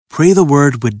Pray the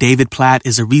Word with David Platt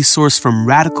is a resource from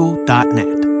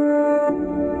radical.net.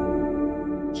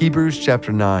 Hebrews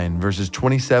chapter 9, verses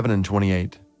 27 and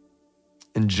 28.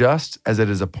 And just as it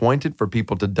is appointed for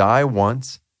people to die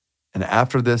once, and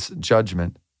after this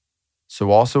judgment,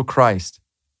 so also Christ,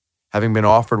 having been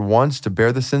offered once to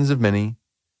bear the sins of many,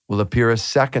 will appear a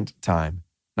second time,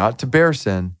 not to bear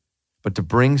sin, but to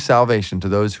bring salvation to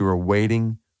those who are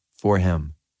waiting for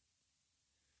him.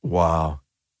 Wow.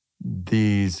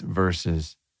 These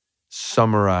verses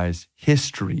summarize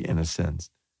history in a sense,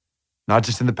 not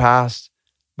just in the past,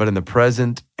 but in the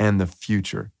present and the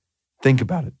future. Think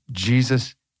about it.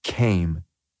 Jesus came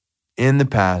in the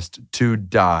past to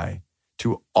die,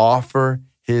 to offer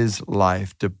his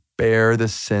life, to bear the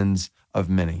sins of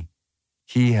many.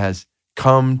 He has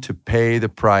come to pay the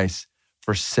price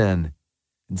for sin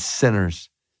and sinners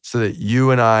so that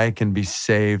you and I can be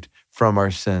saved from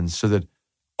our sins, so that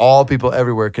all people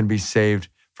everywhere can be saved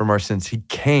from our sins. He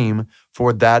came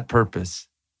for that purpose,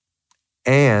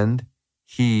 and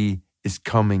he is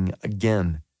coming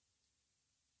again.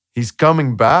 He's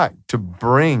coming back to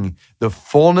bring the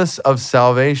fullness of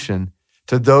salvation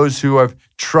to those who have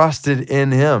trusted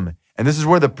in him. And this is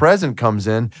where the present comes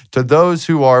in, to those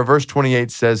who are, verse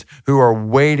 28 says, who are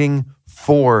waiting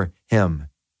for him.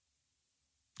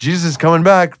 Jesus is coming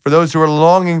back for those who are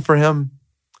longing for him,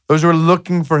 those who are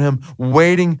looking for him,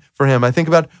 waiting for him. I think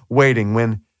about waiting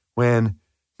when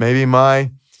maybe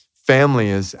my family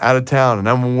is out of town and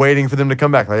I'm waiting for them to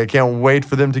come back. Like I can't wait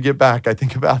for them to get back. I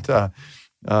think about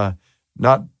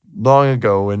not long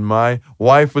ago when my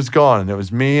wife was gone and it was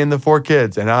me and the 4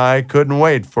 kids, and I couldn't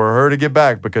wait for her to get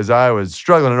back because I was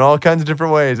struggling in all kinds of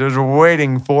different ways. I was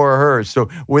waiting for her. So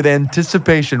with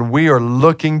anticipation, we are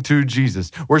looking to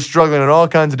Jesus. We're struggling in all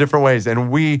kinds of different ways, and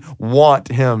we want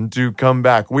him to come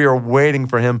back. We are waiting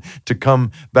for him to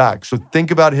come back. So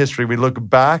think about history. We look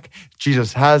back.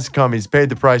 Jesus has come. He's paid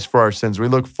the price for our sins. We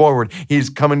look forward. He's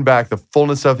coming back, the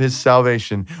fullness of his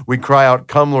salvation. We cry out,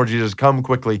 "Come, Lord Jesus, come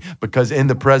quickly," because in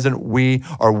the present, we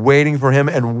are waiting for him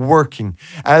and working.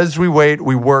 As we wait,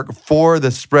 we work for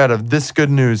the spread of this good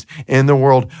news in the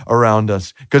world around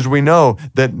us, because we know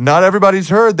that not everybody's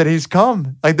heard that he's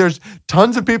come. Like there's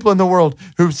tons of people in the world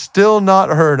who've still not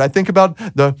heard. I think about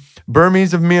the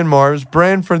Burmese of Myanmar. I was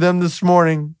praying for them this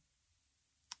morning.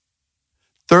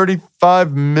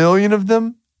 35 million of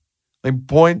them, like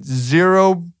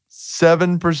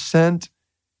 0.07%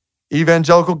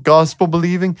 evangelical gospel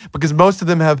believing, because most of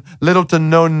them have little to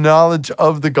no knowledge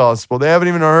of the gospel. They haven't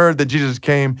even heard that Jesus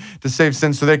came to save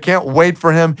sins, so they can't wait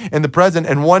for him in the present.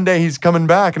 And one day he's coming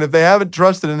back. And if they haven't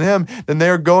trusted in him, then they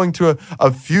are going to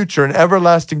a future, an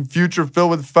everlasting future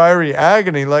filled with fiery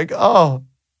agony. Like, oh,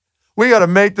 we got to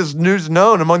make this news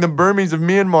known among the Burmese of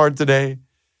Myanmar today.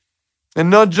 And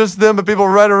not just them, but people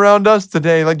right around us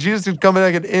today. Like Jesus is coming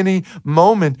back at any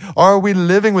moment. Are we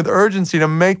living with urgency to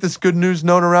make this good news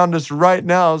known around us right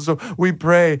now? So we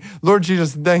pray, Lord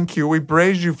Jesus, thank you. We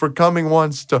praise you for coming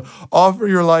once to offer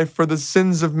your life for the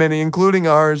sins of many, including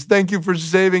ours. Thank you for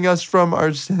saving us from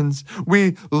our sins.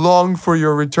 We long for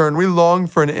your return. We long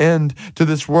for an end to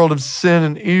this world of sin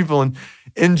and evil and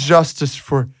injustice,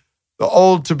 for the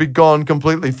old to be gone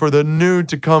completely, for the new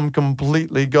to come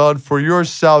completely, God, for your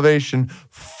salvation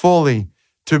fully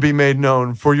to be made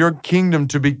known, for your kingdom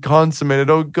to be consummated.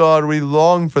 Oh God, we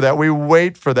long for that. We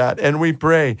wait for that. And we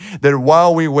pray that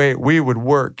while we wait, we would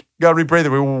work. God, we pray that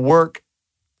we will work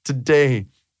today,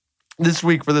 this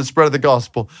week, for the spread of the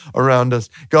gospel around us.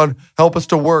 God, help us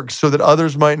to work so that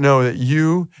others might know that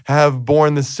you have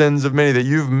borne the sins of many, that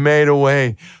you've made a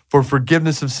way for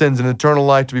forgiveness of sins and eternal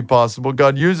life to be possible.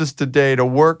 God, use us today to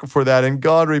work for that. And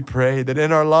God, we pray that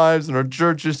in our lives and our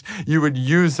churches, you would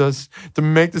use us to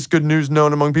make this good news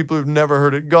known among people who've never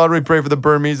heard it. God, we pray for the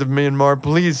Burmese of Myanmar.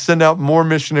 Please send out more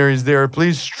missionaries there.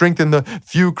 Please strengthen the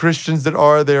few Christians that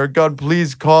are there. God,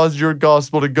 please cause your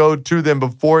gospel to go to them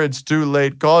before it's too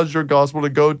late. Cause your gospel to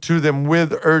go to them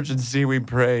with urgency, we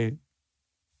pray.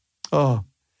 Oh,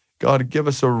 God, give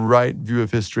us a right view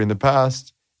of history in the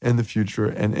past, in the future,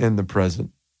 and in the present,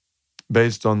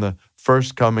 based on the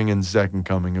first coming and second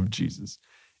coming of Jesus.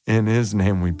 In his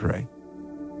name we pray.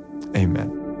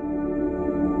 Amen.